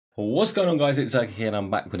What's going on, guys? It's Zach here and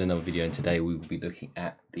I'm back with another video, and today we will be looking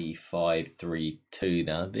at the 5-3-2.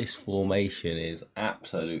 Now this formation is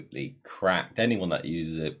absolutely cracked. Anyone that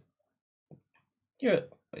uses it,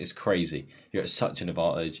 it's crazy. You're at such an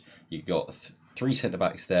advantage. You've got three centre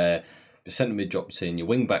backs there, the centre mid drops in, your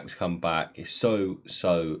wing backs come back. It's so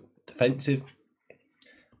defensive,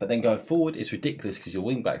 but then going forward it's ridiculous because your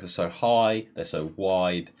wing backs are so high, they're so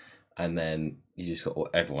wide, and then you just got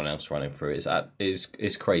everyone else running through it.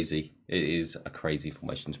 It's crazy. It is a crazy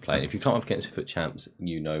formation to play. If you come up against the FUT champs,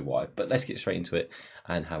 you know why. But let's get straight into it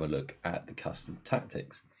and have a look at the custom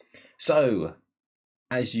tactics. So,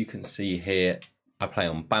 as you can see here, I play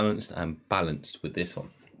on balanced and balanced with this one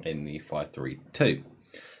in the 5-3-2.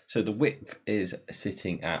 So the width is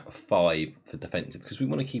sitting at 5 for defensive because we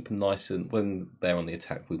want to keep them nice, and when they're on the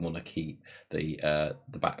attack, we want to keep the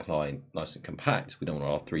back line nice and compact. We don't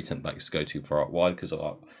want our three centre backs to go too far out wide because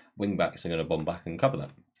our wing backs are going to bomb back and cover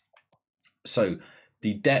that. So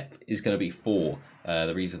the depth is going to be 4.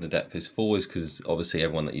 The reason the depth is 4 is because obviously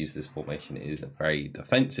everyone that uses this formation is very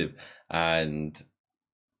defensive, and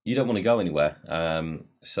you don't want to go anywhere.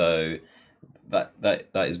 So that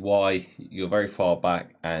is why you're very far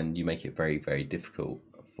back, and you make it very difficult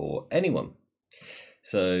for anyone.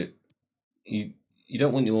 So you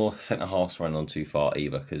don't want your centre halves to run on too far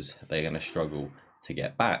either, because they're going to struggle to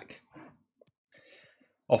get back.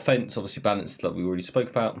 Offense, obviously balanced, like we already spoke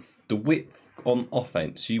about. The width on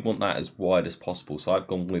offense, you want that as wide as possible. So I've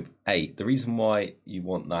gone with 8. The reason why you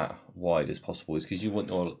want that wide as possible is because you want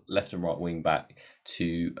your left and right wing back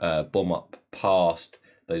to bomb up past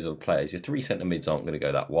those other players. Your 3 centre mids aren't going to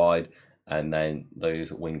go that wide, and then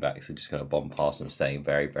those wing backs are just going to bomb past them, staying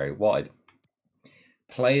very wide.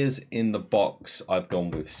 Players in the box, I've gone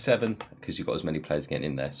with 7 because you've got as many players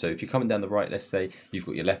getting in there. So if you're coming down the right, let's say you've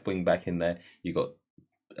got your left wing back in there, you've got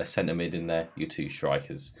a centre mid in there, your 2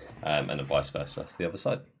 strikers, and then vice versa for the other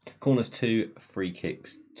side. Corners 2, free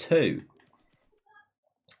kicks 2.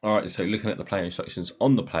 All right, so looking at the player instructions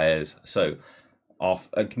on the players, so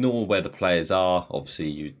ignore where the players are. Obviously,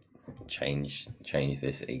 you change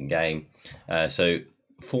this in game. So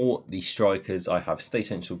for the strikers, I have stay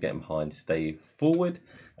central, get behind, stay forward,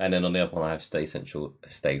 and then on the other one, I have stay central,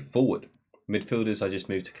 stay forward. Midfielders, I just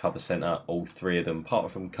moved to cover centre, all 3 of them,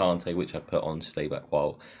 apart from Kante, which I put on stay back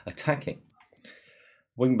while attacking.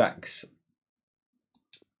 Wing backs,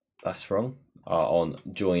 that's wrong, are on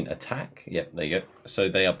join attack. Yep, there you go. So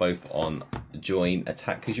they are both on join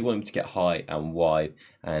attack because you want them to get high and wide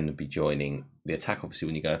and be joining the attack, obviously,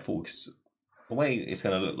 when you go forward. Cause the way it's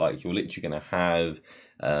going to look like, you're literally going to have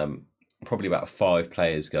probably about 5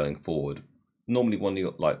 players going forward. Normally one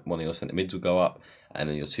of your centre mids will go up, and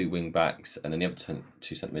then your 2 wing backs, and then the other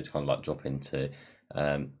 2 centre mids kind of like drop into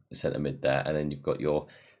centre mid there, and then you've got your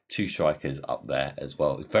 2 strikers up there as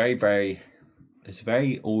well. It's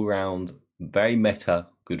very all round, very meta,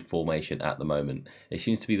 good formation at the moment. It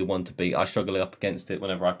seems to be the one to beat. I struggle up against it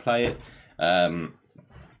whenever I play it,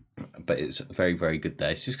 but it's very good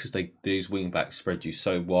there. It's just because these wing backs spread you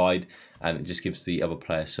so wide, and it just gives the other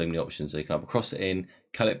player so many options. They can either cross it in,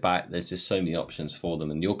 cut it back. There's just so many options for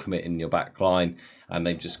them, and you're committing your back line, and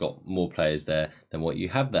they've just got more players there than what you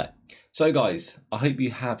have there. So guys, I hope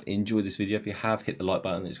you have enjoyed this video. If you have, hit the like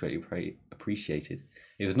button. It's greatly appreciated.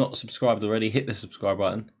 If you've not subscribed already, hit the subscribe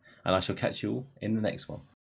button, and I shall catch you all in the next one.